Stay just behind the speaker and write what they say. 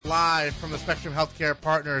live from the Spectrum Healthcare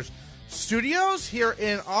Partners studios here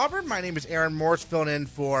in Auburn. My name is Aaron Morse, filling in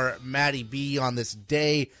for Maddie B on this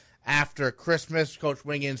day after Christmas. Coach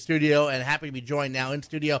Wing in studio, and happy to be joined now in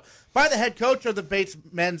studio by the head coach of the Bates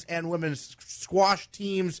men's and women's squash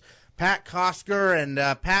teams, Pat Cosquer. And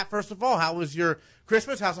Pat, first of all, how was your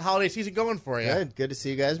Christmas? How's the holiday season going for you? Good to see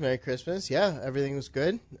you guys. Merry Christmas. Yeah, everything was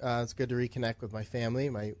good. It's good to reconnect with my family.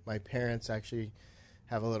 My parents actually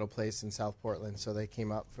have a little place in South Portland, so they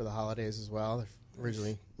came up for the holidays as well. They're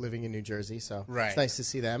originally living in New Jersey, so It's nice to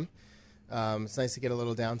see them. It's nice to get a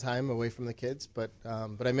little downtime away from the kids, but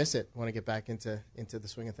I miss it. I want to get back into the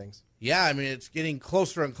swing of things. Yeah, I mean, it's getting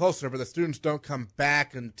closer and closer, but the students don't come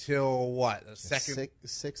back until what? The second?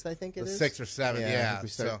 Sixth, I think it is. 6th or 7th, yeah. I think we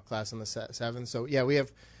start class on the 7th. So, yeah, we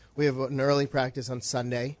have an early practice on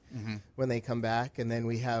Sunday when they come back, and then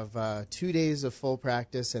we have 2 days of full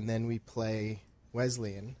practice, and then we play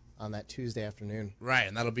Wesleyan on that Tuesday afternoon. Right,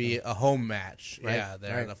 and that'll be a home match. Right, yeah,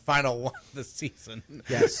 they're the final one of the season.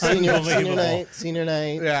 Yeah, senior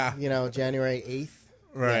night. Yeah, January 8th.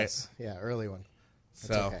 Right. Yes. Yeah, early one.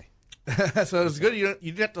 That's okay. So it's good. You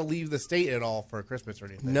didn't have to leave the state at all for Christmas or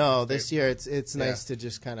anything. No, this year it's nice to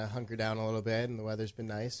just kind of hunker down a little bit, and the weather's been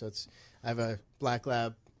nice. So I have a black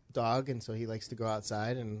lab dog, and so he likes to go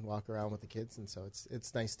outside and walk around with the kids, and so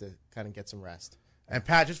it's nice to kind of get some rest. And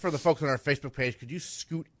Pat, just for the folks on our Facebook page, could you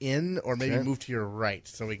scoot in or maybe move to your right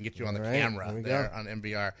so we can get you on the camera there on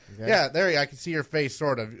MBR? Okay. Yeah, there you go. I can see your face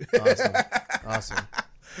sort of. Awesome.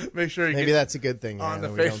 Make sure you maybe that's a good thing on the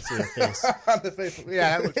we don't see your face. On the Facebook.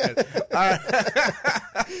 Yeah, that looks good. All right.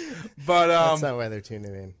 But that's not why they're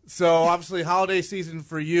tuning in. So obviously, holiday season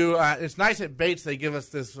for you. It's nice at Bates they give us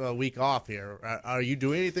this week off here. Are you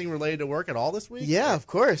doing anything related to work at all this week? Yeah, of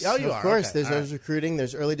course. Oh, you are. Of course. Okay. There's recruiting.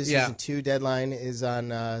 There's early decision 2 deadline is on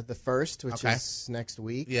the 1st, which is next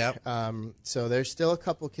week. Yeah. So there's still a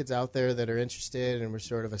couple kids out there that are interested, and we're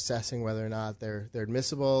sort of assessing whether or not they're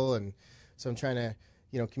admissible. And so I'm trying to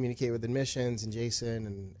communicate with admissions and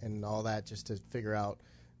Jason and all that just to figure out,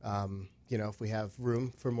 if we have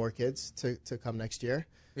room for more kids to come next year.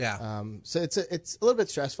 Yeah. So it's a little bit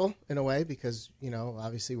stressful in a way because,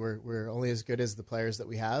 obviously we're only as good as the players that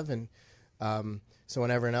we have. And so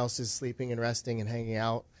when everyone else is sleeping and resting and hanging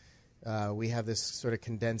out, we have this sort of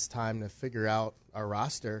condensed time to figure out our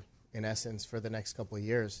roster, in essence, for the next couple of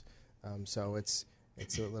years. So it's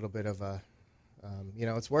a little bit of a,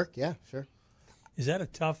 it's work. Yeah, sure. Is that a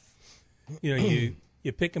tough,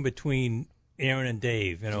 you're picking between Aaron and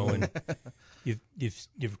Dave, and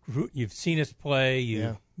you've seen us play,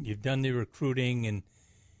 you've done the recruiting, and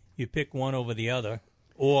you pick one over the other,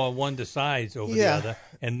 or one decides over the other,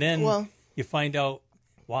 and then you find out,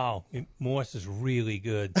 wow, Morse is really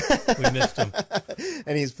good. We missed him.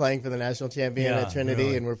 And he's playing for the national champion at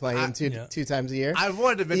Trinity, and we're playing him two times a year. I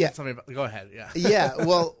wanted to mention something about. Go ahead. Yeah. Yeah.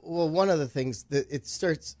 Well, one of the things that it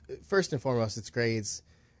starts first and foremost, it's grades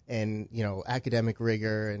and academic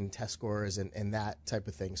rigor and test scores and that type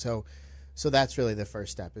of thing. So that's really the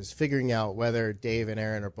first step, is figuring out whether Dave and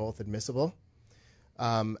Aaron are both admissible.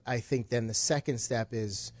 I think then the second step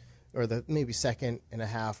is, or the maybe second and a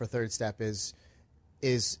half or third step is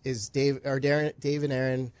Dave and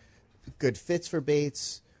Aaron good fits for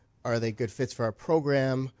Bates? Are they good fits for our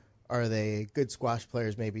program? Are they good squash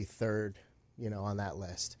players? Maybe third, on that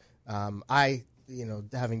list.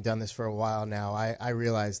 Having done this for a while now, I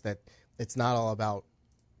realize that it's not all about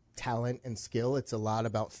talent and skill. It's a lot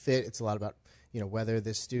about fit. It's a lot about whether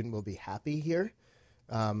this student will be happy here.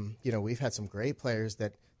 We've had some great players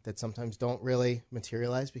that sometimes don't really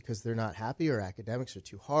materialize because they're not happy, or academics are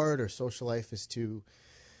too hard, or social life is too,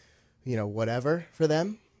 whatever for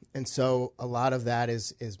them. And so a lot of that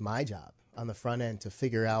is my job on the front end, to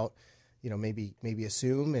figure out, maybe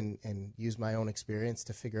assume and use my own experience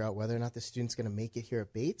to figure out whether or not the student's going to make it here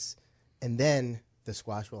at Bates, and then the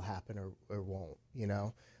squash will happen or won't,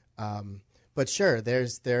 But sure,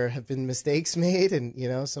 there have been mistakes made, and,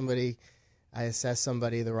 I assess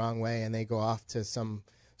somebody the wrong way and they go off to some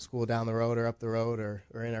school down the road or up the road or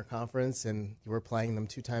in our conference, and we're playing them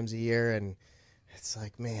 2 times a year, and it's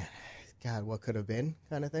like, man, God, what could have been,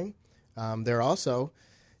 kind of thing. There are also,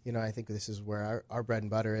 I think this is where our bread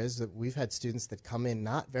and butter is, that we've had students that come in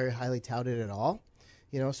not very highly touted at all,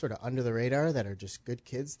 sort of under the radar, that are just good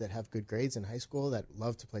kids that have good grades in high school, that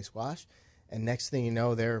love to play squash, and next thing you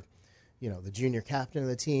know, they're the junior captain of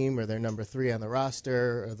the team, or they're number 3 on the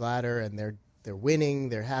roster or the ladder, and they're winning,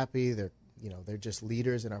 they're happy, they're just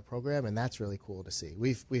leaders in our program, and that's really cool to see.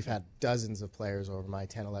 We've had dozens of players over my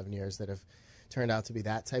 10, 11 years that have turned out to be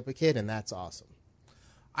that type of kid, and that's awesome.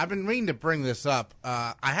 I've been meaning to bring this up.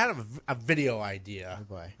 I had a video idea. Oh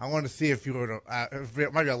boy. I wanted to see if you were, if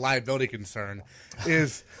it might be a liability concern.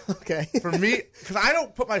 Is okay for me, because I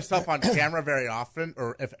don't put myself on camera very often,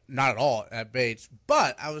 or if not at all at Bates.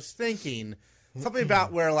 But I was thinking something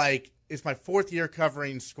about where like it's my 4th year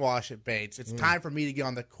covering squash at Bates. It's time for me to get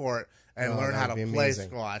on the court and learn how to play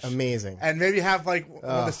squash. Amazing. And maybe have like one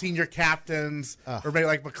of the senior captains, or maybe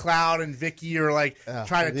like McLeod and Vicky, or like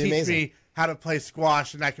try to teach me how to play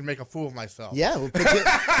squash, and I can make a fool of myself. Yeah, we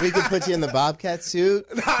could put you in the Bobcat suit.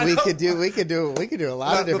 We could do a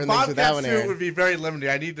lot of different things with that one, Aaron. The Bobcat suit would be very limiting.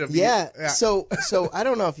 I need to be, yeah. So I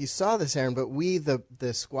don't know if you saw this, Aaron, but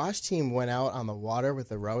the squash team went out on the water with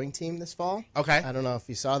the rowing team this fall. Okay. I don't know if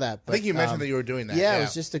you saw that. But, I think you mentioned that you were doing that. Yeah, it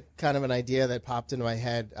was just a kind of an idea that popped into my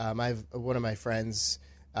head. One of my friends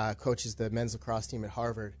coaches the men's lacrosse team at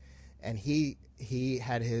Harvard, and he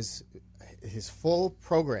had his full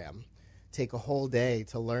program take a whole day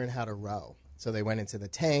to learn how to row. So they went into the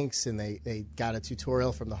tanks and they got a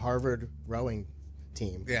tutorial from the Harvard rowing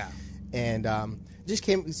team. Yeah. And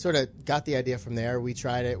sort of got the idea from there. We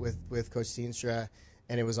tried it with Coach Steenstra,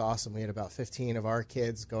 and it was awesome. We had about 15 of our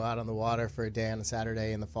kids go out on the water for a day on a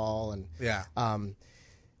Saturday in the fall. And yeah.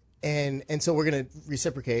 And so we're going to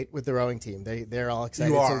reciprocate with the rowing team. They're all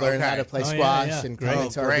excited to learn how to play squash and come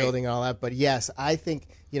into our building and all that. But yes, I think,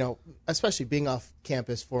 especially being off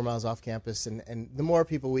campus, 4 miles off campus, and the more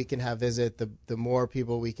people we can have visit, the more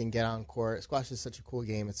people we can get on court. Squash is such a cool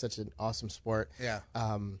game. It's such an awesome sport. Yeah.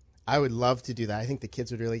 I would love to do that. I think the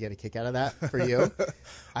kids would really get a kick out of that for you.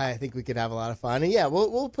 I think we could have a lot of fun. And yeah,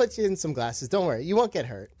 we'll put you in some glasses. Don't worry, you won't get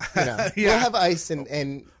hurt. Yeah. We'll have ice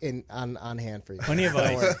and on hand for you. Plenty of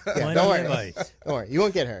ice. Don't worry. Don't worry. You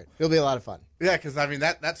won't get hurt. It'll be a lot of fun. Yeah, because I mean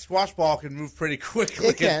that squash ball can move pretty quickly.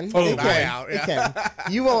 It can. It can.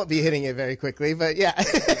 You won't be hitting it very quickly, but yeah.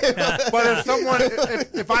 But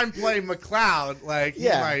if I'm playing McLeod, like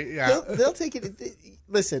they'll take it.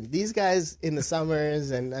 Listen, these guys in the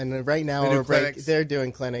summers and right now over break, they're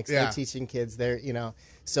doing clinics. Yeah. They're teaching kids.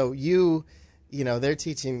 So they're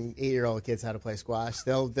teaching 8-year-old kids how to play squash.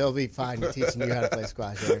 They'll be fine teaching you how to play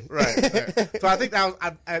squash. Right. So I think that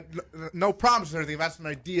was no promises or anything. That's an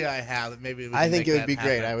idea I have that maybe. I think it would be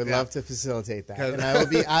great. I would love to facilitate that, and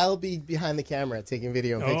I'll be behind the camera taking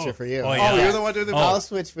video and picture for you. Oh, yeah. You're the one doing the video. I'll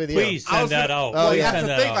switch with you. Please send that out. Well, you have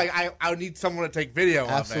to think I would need someone to take video.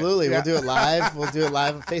 Absolutely, of it. We'll do it live. We'll do it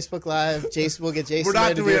live on Facebook Live. Jason, we'll get Jason. We're not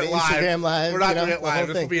to doing do it live. Instagram Live. We're not doing it live.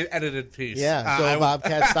 This will be an edited piece. Yeah, go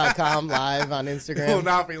bobcats.com live on Instagram. Will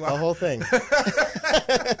not be live. The whole thing.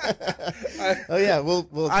 Oh yeah, we'll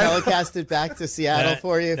telecast it back to Seattle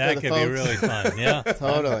for you. That for the could folks. be really fun. Yeah,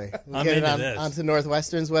 totally. We'll get it onto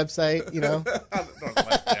Northwestern's website.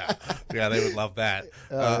 Yeah, they would love that.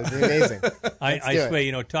 It'd be amazing. I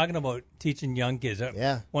swear, talking about teaching young kids.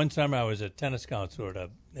 Yeah. One summer I was a tennis counselor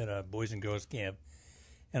at a boys and girls camp,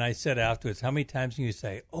 and I said afterwards, "How many times can you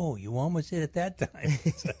say, 'Oh, you almost hit it that time'?"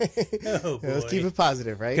 Oh boy. Let's keep it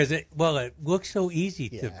positive, right? Because it looks so easy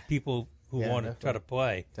to people who want to try to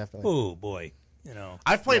play. Definitely. Oh boy,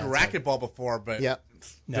 I've played racquetball before, but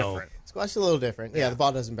it's different. Squash is a little different. Yeah, the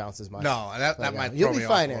ball doesn't bounce as much. No, that might you'll throw be me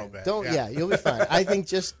fine, off a Aaron. little bit. You'll be fine. I think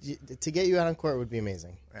just to get you out on court would be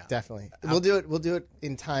amazing. Yeah. Definitely. We'll do it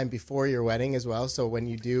in time before your wedding as well. So when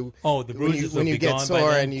you do, the bruises when you get gone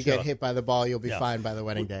sore and you get hit by the ball, you'll be fine by the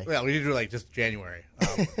wedding day. Yeah, we need to do just January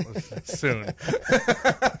soon.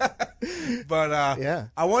 But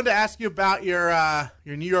I wanted to ask you about your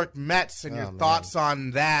New York Mets and your thoughts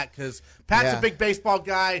on that, because Pat's a big baseball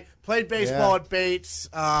guy, played baseball at Bates,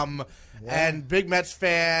 and big Mets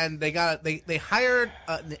fan. They hired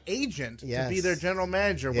an agent to be their general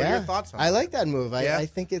manager. What are your thoughts on that? I like that move. I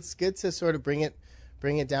think it's good to sort of bring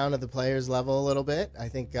it down to the players' level a little bit. I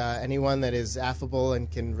think anyone that is affable and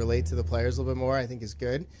can relate to the players a little bit more, I think is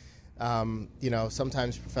good.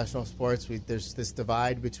 Sometimes professional sports, there's this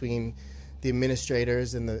divide between the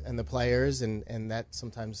administrators and the players, and that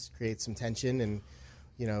sometimes creates some tension. And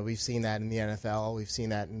we've seen that in the NFL, we've seen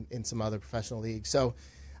that in some other professional leagues. So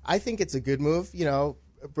I think it's a good move.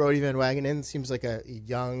 Brody Van Wagenen seems like a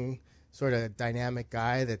young, sort of dynamic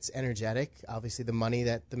guy that's energetic. Obviously, the money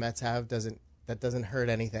that the Mets have doesn't hurt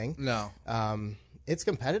anything. No, it's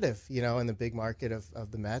competitive, in the big market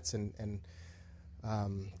of the Mets and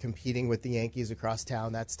competing with the Yankees across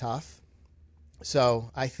town. That's tough. So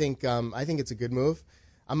I think it's a good move.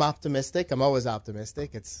 I'm optimistic. I'm always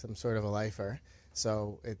optimistic. I'm sort of a lifer,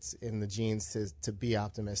 so it's in the genes to be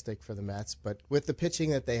optimistic for the Mets. But with the pitching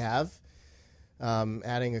that they have,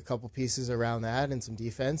 adding a couple pieces around that and some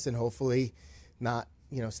defense, and hopefully not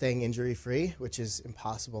staying injury free, which is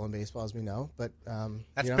impossible in baseball, as we know. But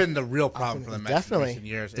that's been the real problem for the Mets in recent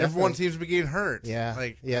years. Everyone seems to be getting hurt. Yeah,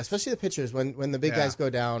 especially the pitchers. When the big guys go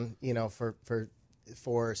down, for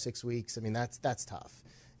 4 or 6 weeks. I mean, that's tough.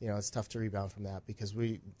 It's tough to rebound from that because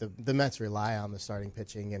the Mets rely on the starting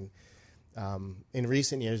pitching, and in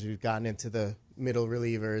recent years we've gotten into the middle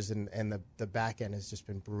relievers, and the back end has just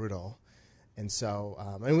been brutal. And so,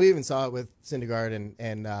 and we even saw it with Syndergaard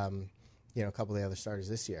and a couple of the other starters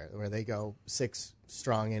this year, where they go 6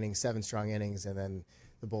 strong innings, 7 strong innings, and then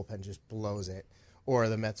the bullpen just blows it. Or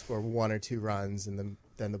the Mets score 1 or 2 runs, and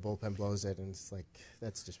then the bullpen blows it, and it's like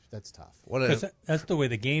that's tough. That's the way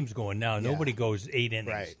the game's going now. Yeah. Nobody goes 8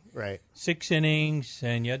 innings. Right. 6 innings,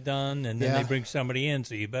 and you're done, and then they bring somebody in,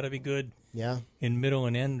 so you better be good. Yeah. In middle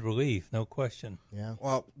and end relief, no question. Yeah.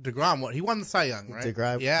 Well, DeGrom, he won the Cy Young, right?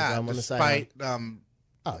 DeGrom won the Cy Young.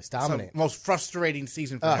 He's dominating. Most frustrating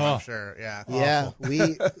season for him, I'm sure. Yeah. Yeah.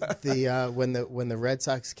 When the Red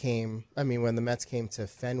Sox came, when the Mets came to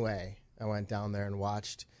Fenway, I went down there and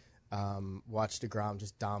watched DeGrom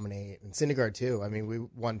just dominate, and Syndergaard too. I mean, we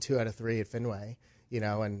won 2 out of 3 at Fenway,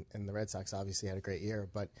 and the Red Sox obviously had a great year,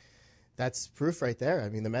 but that's proof right there. I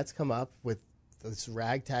mean, the Mets come up with this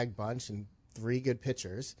ragtag bunch and 3 good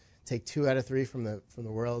pitchers, take 2 out of 3 from the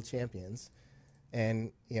world champions,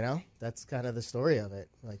 and that's kind of the story of it.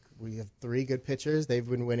 Like, we have 3 good pitchers, they've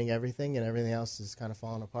been winning everything, and everything else is kind of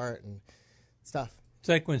falling apart, and it's tough. It's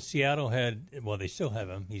like when Seattle they still have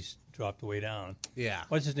him. He's dropped way down. Yeah.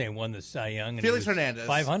 What's his name? Won the Cy Young. And Felix Hernandez.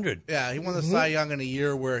 500. Yeah, he won the Cy Young in a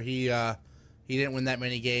year where he didn't win that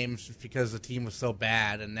many games just because the team was so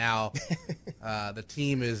bad, and now the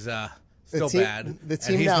team is still bad. The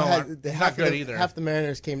team now not good either. Half the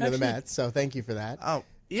Mariners came to the Mets, so thank you for that. Oh,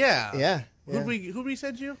 yeah. Yeah. Who'd we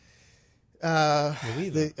send you?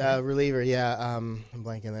 Reliever, yeah. I'm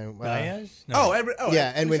blanking there. Diaz? No.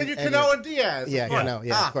 Yeah, and we sent you Cano and Diaz. Yeah, Cano,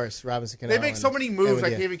 of course. Robinson Cano. They make so many moves, I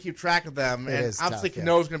can't even keep track of them. And obviously,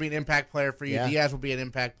 Cano's going to be an impact player for you. Yeah. Diaz will be an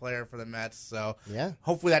impact player for the Mets. So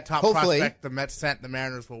hopefully that top Hopefully. prospect the Mets sent the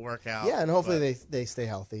Mariners will work out. Yeah, and hopefully they stay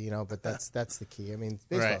healthy. But that's the key. I mean,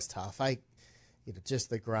 baseball's tough. Just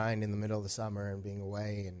the grind in the middle of the summer and being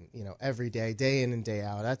away, and every day in and day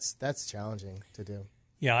out. That's challenging to do.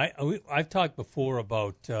 Yeah, I've talked before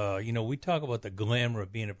about, we talk about the glamour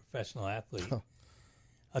of being a professional athlete.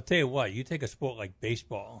 I'll tell you what, you take a sport like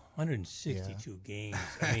baseball, 162 games.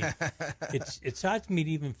 I mean, it's hard for me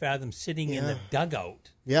to even fathom sitting in the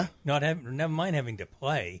dugout. Yeah. Never mind having to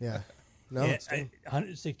play. Yeah. No, it's true.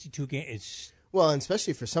 162 games. Well, and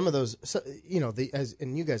especially for some of those,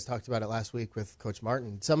 and you guys talked about it last week with Coach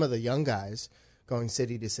Martin, some of the young guys going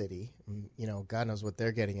city to city, God knows what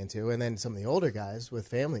they're getting into. And then some of the older guys with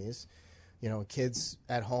families, kids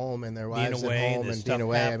at home and their wives at home and being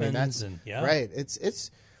away. I mean, that's right.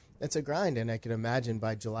 It's a grind. And I can imagine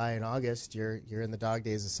by July and August, you're in the dog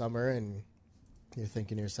days of summer and you're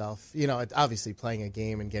thinking to yourself, obviously playing a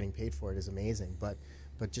game and getting paid for it is amazing, but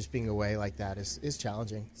just being away like that is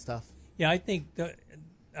challenging stuff. Yeah, I think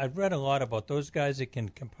I've read a lot about those guys that can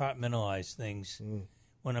compartmentalize things.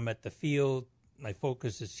 When I'm at the field, my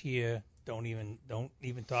focus is here. Don't even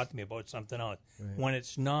talk to me about something else. Right. When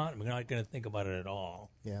it's not, I'm not going to think about it at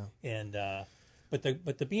all. Yeah. And but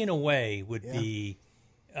the being away would be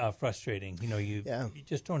frustrating. You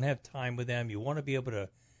just don't have time with them. You want to be able to.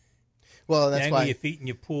 Well, that's dangle why your feet in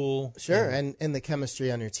your pool. Sure, and the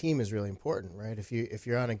chemistry on your team is really important, right? If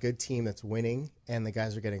you're on a good team that's winning and the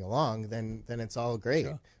guys are getting along, then it's all great.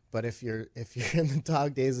 Sure. But if you're in the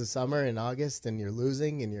dog days of summer in August and you're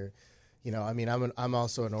losing and you're I'm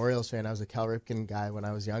also an Orioles fan. I was a Cal Ripken guy when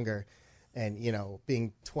I was younger. And,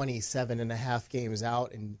 being 27 and a half games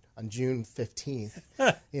out on June 15th,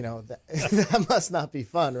 that must not be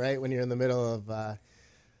fun, right? When you're in the middle of,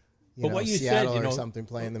 Seattle or something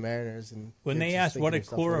playing the Mariners. And when they asked what did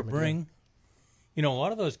Cora bring, a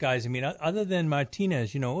lot of those guys, other than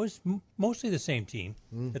Martinez, it was mostly the same team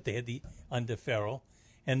that they had under Farrell.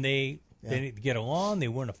 And they get along. They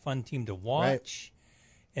weren't a fun team to watch. Right.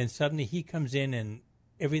 And suddenly he comes in and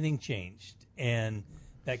everything changed. And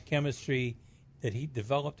that chemistry that he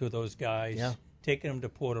developed with those guys, taking them to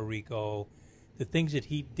Puerto Rico, the things that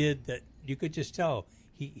he did that you could just tell.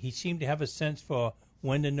 He seemed to have a sense for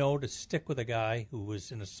when to know to stick with a guy who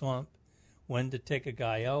was in a slump, when to take a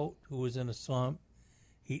guy out who was in a slump.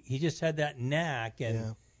 He just had that knack.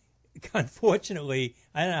 And unfortunately,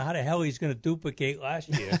 I don't know how the hell he's going to duplicate last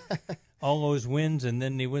year. All those wins, and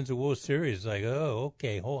then he wins the World Series. Like,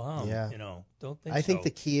 okay, hold on. Yeah. Don't think I think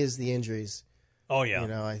the key is the injuries. Oh,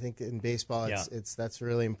 yeah. I think in baseball, that's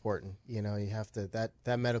really important. You have to,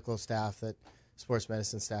 that medical staff, that sports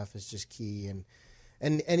medicine staff is just key.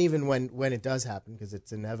 And even when it does happen, because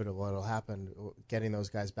it's inevitable, it'll happen, getting those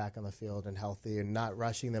guys back on the field and healthy and not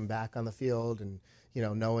rushing them back on the field and,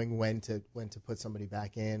 knowing when to put somebody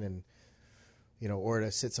back in and, or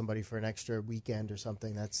to sit somebody for an extra weekend or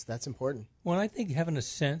something. That's important. Well, I think having a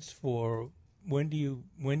sense for when do you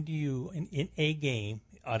in a game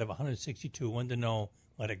out of 162, when to know,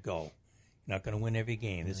 let it go. You're not going to win every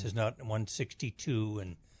game. This is not 162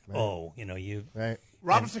 and you right.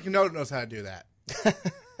 Robinson Cano knows how to do that.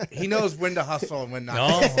 He knows when to hustle and when not.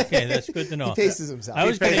 No, okay, that's good to know. He paces himself. I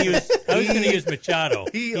was going to use Machado.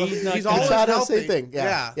 He's always Machado, healthy. same thing.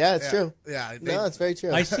 Yeah, it's true. Yeah, no, it's very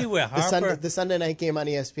true. I see where Harper. The Sunday night game on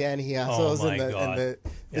ESPN, he hustles, and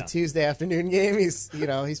the Tuesday afternoon game, he's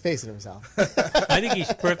pacing himself. I think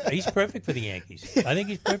he's perfect. He's perfect for the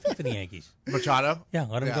Yankees. Machado. Yeah,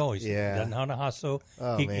 let him go. He doesn't know how to hustle.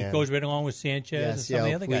 He goes right along with Sanchez and some of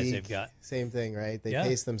the other guys they've got. Same thing, right? They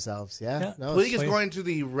pace themselves. Yeah. No, Puig is going to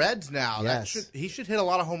the Reds now. Yes. He should hit a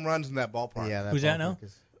lot of home runs in that ballpark. Yeah, who's that now?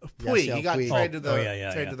 Puig. He got traded to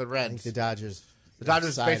the Reds. I think the Dodgers. The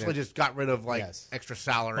Dodgers basically just got rid of extra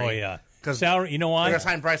salary. Oh yeah, salary. You know why? They're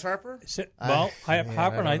gonna sign Bryce Harper.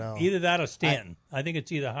 Harper and either that or Stanton. I think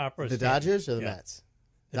it's either Harper or the Stanton. Dodgers or the Mets.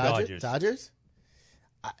 The Dodgers. Dodgers.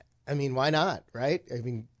 I mean, why not? Right? I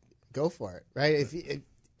mean, go for it. Right?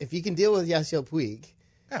 If you can deal with Yasiel Puig,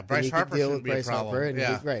 Bryce Harper shouldn't be a problem.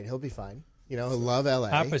 He'll be fine. He'll love L.A.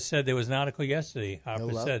 Harper said there was an article yesterday.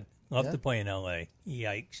 Harper said, love to play in L.A.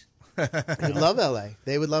 Yikes. He'd love L.A.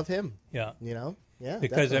 They would love him. Yeah. Yeah.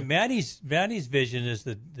 Because Matty's vision is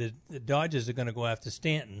the Dodgers are going to go after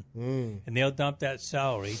Stanton, and they'll dump that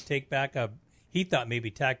salary, take back he thought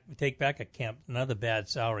maybe take back another bad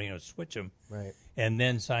salary, switch him, right, and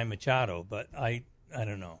then sign Machado. But I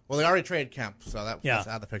don't know. Well, they already traded Kemp, so that's out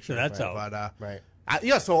of the picture. So that's out. But, right.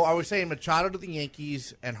 So are we saying Machado to the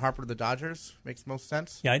Yankees and Harper to the Dodgers? Makes most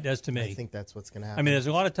sense? Yeah, it does to me. I think that's what's going to happen. I mean, there's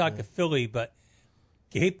a lot of talk of Philly, but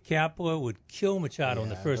Gabe Kapler would kill Machado in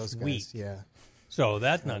the first week. Yeah. So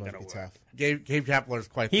that's not going to work. Tough. Gabe Kapler is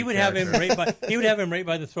quite. He would have him right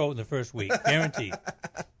by the throat in the first week, guaranteed.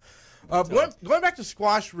 Going back to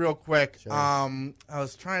squash real quick. Sure. I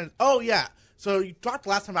was trying to. Oh yeah. So you talked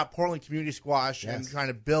last time about Portland Community Squash and trying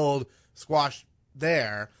to build squash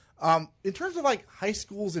there. In terms of high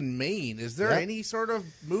schools in Maine, is there any sort of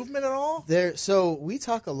movement at all? So we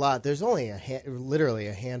talk a lot. There's only literally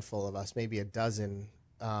a handful of us, maybe a dozen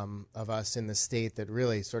of us in the state that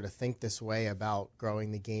really sort of think this way about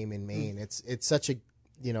growing the game in Maine. It's such a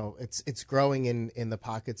it's growing in the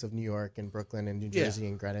pockets of New York and Brooklyn and New Jersey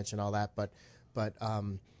and Greenwich and all that. But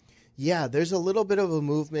there's a little bit of a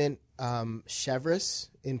movement. Chevrolet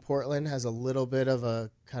in Portland has a little bit of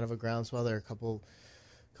a kind of a groundswell. There are a couple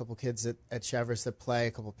kids at Chevrolet that play,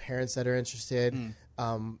 a couple parents that are interested.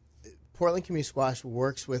 Portland Community Squash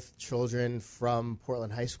works with children from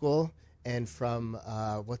Portland High School and from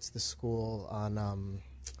what's the school on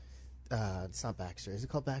it's not Baxter. Is it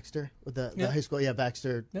called Baxter? With the high school? Yeah,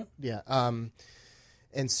 Baxter. Yep. Yeah.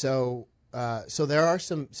 And so there are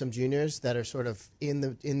some juniors that are sort of in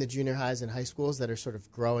the junior highs and high schools that are sort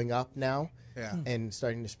of growing up now and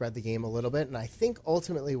starting to spread the game a little bit. And I think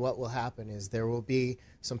ultimately what will happen is there will be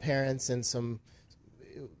some parents and some,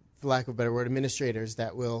 for lack of a better word, administrators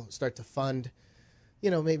that will start to fund,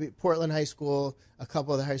 maybe Portland High School, a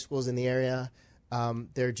couple of the high schools in the area.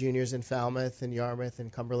 There are juniors in Falmouth and Yarmouth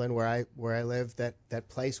and Cumberland where I live that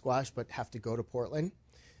play squash but have to go to Portland.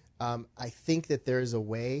 I think that there is a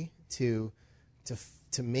way to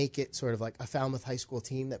make it sort of like a Falmouth High School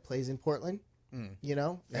team that plays in Portland,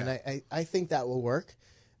 and I think that will work.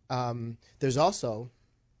 There's also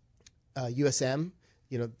USM,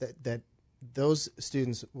 that those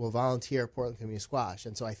students will volunteer at Portland Community Squash,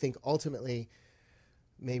 and so I think ultimately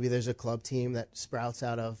maybe there's a club team that sprouts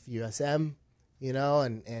out of USM.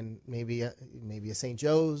 And maybe a St.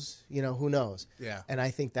 Joe's, who knows? Yeah. And I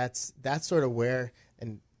think that's sort of where,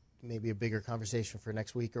 and maybe a bigger conversation for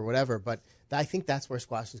next week or whatever, but I think that's where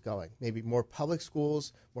squash is going. Maybe more public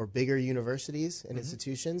schools, more bigger universities and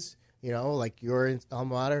institutions, like you're in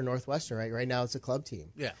alma mater, Northwestern, right? Right now it's a club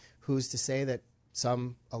team. Yeah. Who's to say that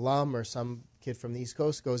some alum or some kid from the East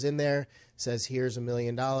Coast goes in there, says, here's $1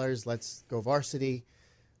 million, let's go varsity.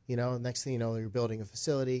 Next thing you know, you're building a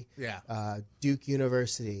facility. Yeah. Duke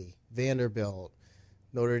University, Vanderbilt,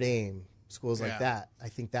 Notre Dame, schools like that. I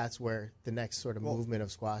think that's where the next sort of movement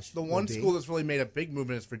of squash. The one school that's really made a big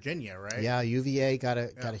movement is Virginia, right? Yeah, UVA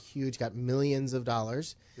got millions of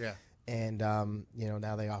dollars. Yeah. And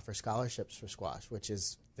now they offer scholarships for squash, which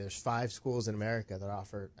is there's 5 schools in America that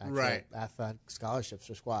offer actual athletic scholarships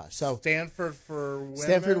for squash. So Stanford for women.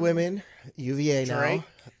 Stanford women, UVA Drake.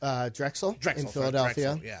 now. Drexel in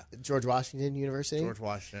Philadelphia. Drexel, George Washington University. George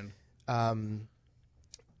Washington.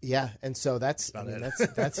 Yeah, and so that's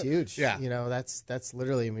huge. Yeah. That's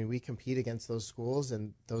literally. I mean, we compete against those schools,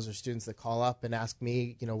 and those are students that call up and ask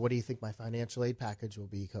me, what do you think my financial aid package will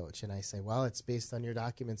be, Coach? And I say, well, it's based on your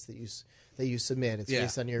documents that you submit. It's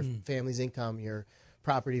based on your family's income, your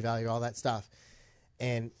property value, all that stuff.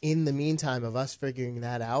 And in the meantime of us figuring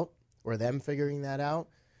that out, or them figuring that out,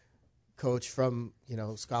 Coach from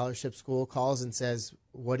scholarship school calls and says,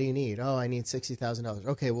 what do you need? Oh, I need $60,000.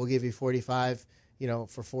 Okay, we'll give you 45.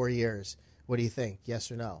 For 4 years. What do you think?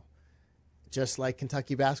 Yes or no? Just like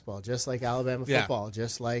Kentucky basketball, just like Alabama football,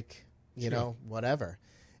 just like, whatever.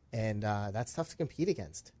 And that's tough to compete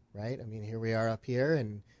against, right? I mean, here we are up here,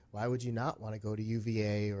 and why would you not want to go to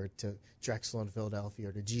UVA or to Drexel in Philadelphia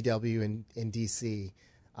or to GW in D.C.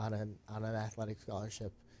 on an athletic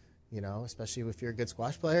scholarship, especially if you're a good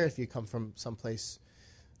squash player, if you come from someplace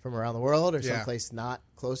from around the world or someplace not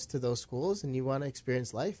close to those schools and you want to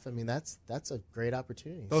experience life. I mean, that's a great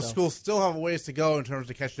opportunity. Those schools still have a ways to go in terms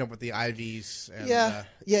of catching up with the Ivies. And,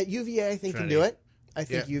 UVA I think Trinity can do it. I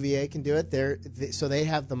think UVA can do it. So they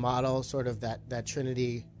have the model sort of that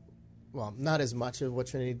Trinity, well, not as much of what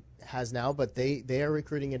Trinity has now, but they are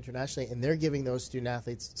recruiting internationally and they're giving those student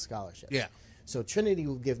athletes scholarships. Yeah. So Trinity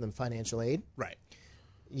will give them financial aid. Right.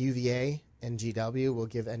 UVA and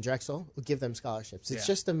GW and Drexel will give them scholarships. It's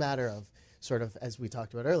just a matter of sort of, as we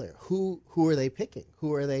talked about earlier, who are they picking?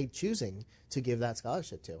 Who are they choosing to give that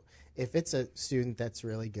scholarship to? If it's a student that's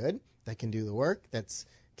really good, that can do the work,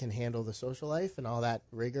 can handle the social life and all that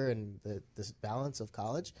rigor and this balance of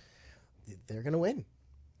college, they're going to win.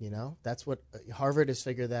 That's what Harvard has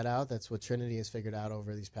figured that out. That's what Trinity has figured out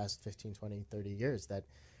over these past 15, 20, 30 years, that,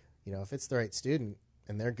 if it's the right student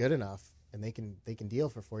and they're good enough, and they can deal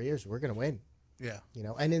for 4 years, we're going to win. Yeah.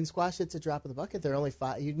 And in squash, it's a drop in the bucket. There are only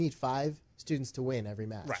 5. You need 5 students to win every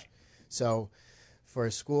match. Right. So for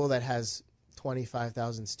a school that has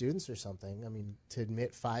 25,000 students or something, I mean, to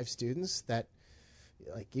admit 5 students, that,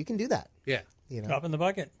 you can do that. Yeah. Drop in the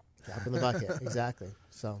bucket. Drop in the bucket. Exactly.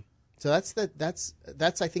 So that's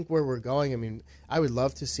I think where we're going. I mean, I would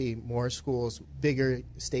love to see more schools, bigger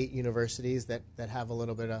state universities that have a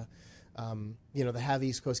little bit of that have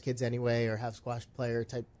East Coast kids anyway, or have squash player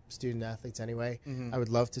type student athletes anyway. Mm-hmm. I would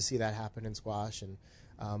love to see that happen in squash. And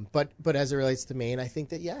but as it relates to Maine, I think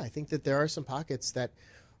that there are some pockets that,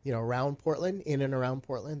 around Portland, in and around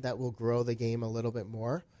Portland, that will grow the game a little bit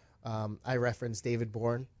more. I referenced David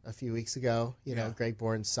Bourne a few weeks ago. Greg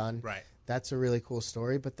Bourne's son. Right. That's a really cool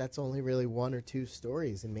story, but that's only really 1 or 2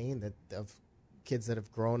 stories in Maine of kids that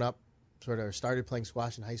have grown up, sort of started playing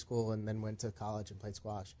squash in high school and then went to college and played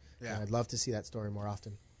squash. Yeah. And I'd love to see that story more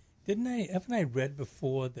often. Haven't I read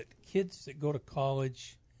before that kids that go to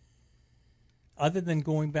college, other than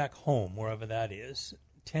going back home, wherever that is,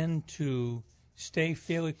 tend to stay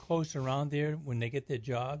fairly close around there when they get their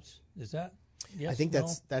jobs? Is that? Yes, I think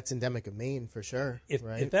that's endemic of Maine for sure.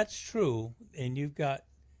 If that's true, and you've got,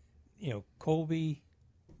 Colby,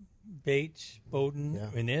 Bates, Bowdoin,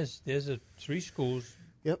 and there's 3 schools.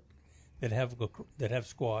 Yep. That have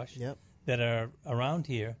squash. Yep. That are around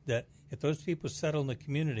here. That if those people settle in the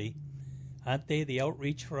community, aren't they the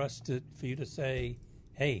outreach for you to say,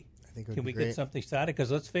 hey, can we get something started?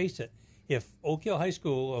 Because let's face it, if Oak Hill High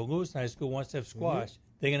School or Lewiston High School wants to have squash,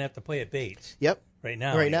 they're going to have to play at Bates. Yep. Right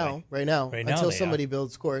now. Until somebody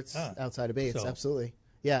builds courts outside of Bates. So. Absolutely.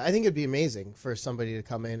 Yeah, I think it'd be amazing for somebody to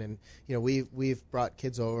come in and, we've brought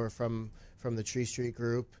kids over from the Tree Street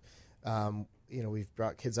group. We've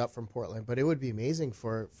brought kids up from Portland, but it would be amazing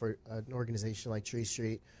for an organization like Tree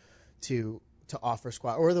Street to offer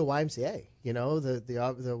squash, or the YMCA, the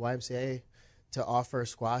YMCA to offer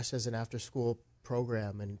squash as an after-school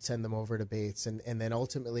program and send them over to Bates, and then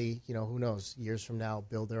ultimately, who knows, years from now,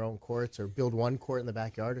 build their own courts or build one court in the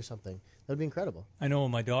backyard or something. That would be incredible. I know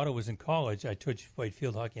when my daughter was in college, I played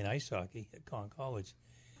field hockey and ice hockey at Conn College.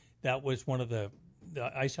 That was one of the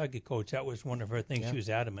ice hockey coach, that was one of her things. She was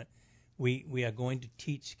adamant. We are going to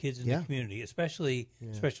teach kids in the community, especially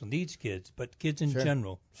special needs kids, but kids in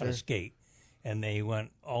general, how to skate. And they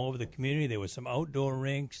went all over the community. There was some outdoor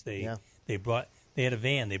rinks. They had a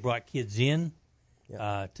van. They brought kids in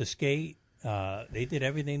to skate. They did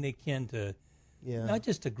everything they can to not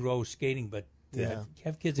just to grow skating, but to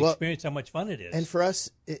have kids experience how much fun it is. And for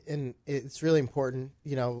us, it's really important.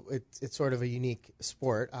 It's sort of a unique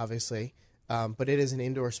sport, obviously. But it is an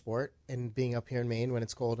indoor sport, and being up here in Maine when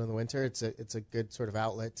it's cold in the winter, it's a good sort of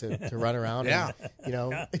outlet to run around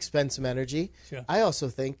and, expend some energy. Sure. I also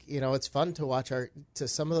think, it's fun to watch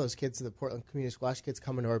some of those kids, the Portland Community Squash kids,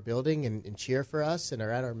 come into our building and cheer for us and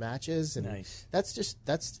are at our matches. And nice.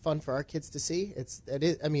 That's fun for our kids to see.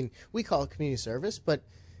 I mean, we call it community service, but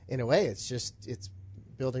in a way, it's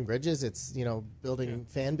building bridges. It's, building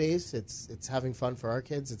fan base. It's having fun for our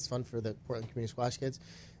kids. It's fun for the Portland Community Squash kids.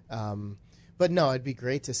 But no, it'd be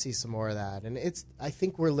great to see some more of that. And I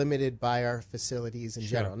think we're limited by our facilities in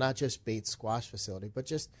general, not just Bates squash facility, but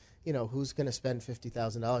just, who's going to spend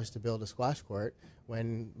 $50,000 to build a squash court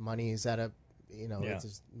when money is at it's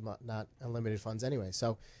just not unlimited funds anyway.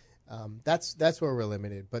 So that's where we're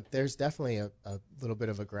limited. But there's definitely a little bit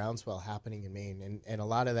of a groundswell happening in Maine. And a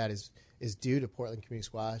lot of that is due to Portland Community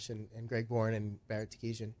Squash and Greg Bourne and Barrett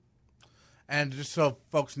Takesian. And just so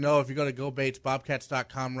folks know, if you go to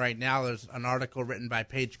GoBatesBobcats.com right now, there's an article written by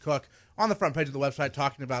Paige Cook on the front page of the website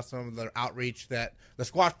talking about some of the outreach that the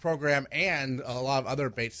squash program and a lot of other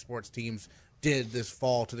Bates sports teams did this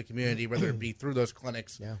fall to the community, whether it be through those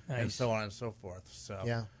clinics and so on and so forth.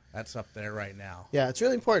 So that's up there right now. Yeah, it's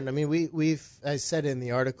really important. I mean, we've, I said in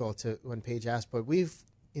the article when Paige asked, but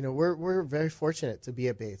we're very fortunate to be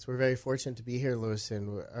at Bates. We're very fortunate to be here in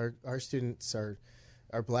Lewiston. Our students are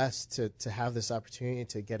blessed to have this opportunity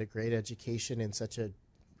to get a great education in such a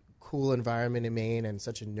cool environment in Maine and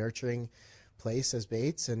such a nurturing place as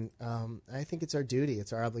Bates. And I think it's our duty,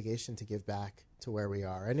 it's our obligation to give back to where we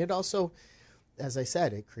are. And it also, as I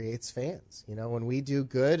said, it creates fans. When we do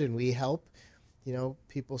good and we help,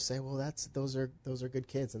 people say, well, those are good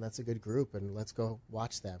kids and that's a good group and let's go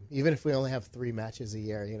watch them. Even if we only have 3 matches a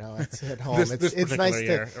year, it's at home. It's nice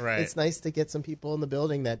it's nice to get some people in the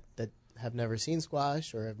building that have never seen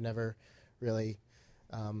squash or have never really,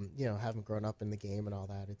 haven't grown up in the game and all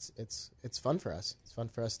that. It's fun for us. It's fun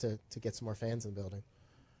for us to get some more fans in the building.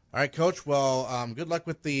 All right, Coach. Well, good luck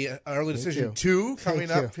with the early decision 2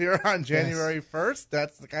 coming up here on January 1st.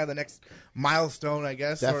 That's the next milestone, I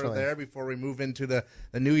guess, Definitely. sort of there before we move into the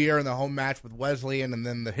new year and the home match with Wesleyan and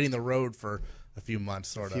then hitting the road for a few months,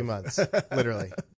 sort of. A few months, literally.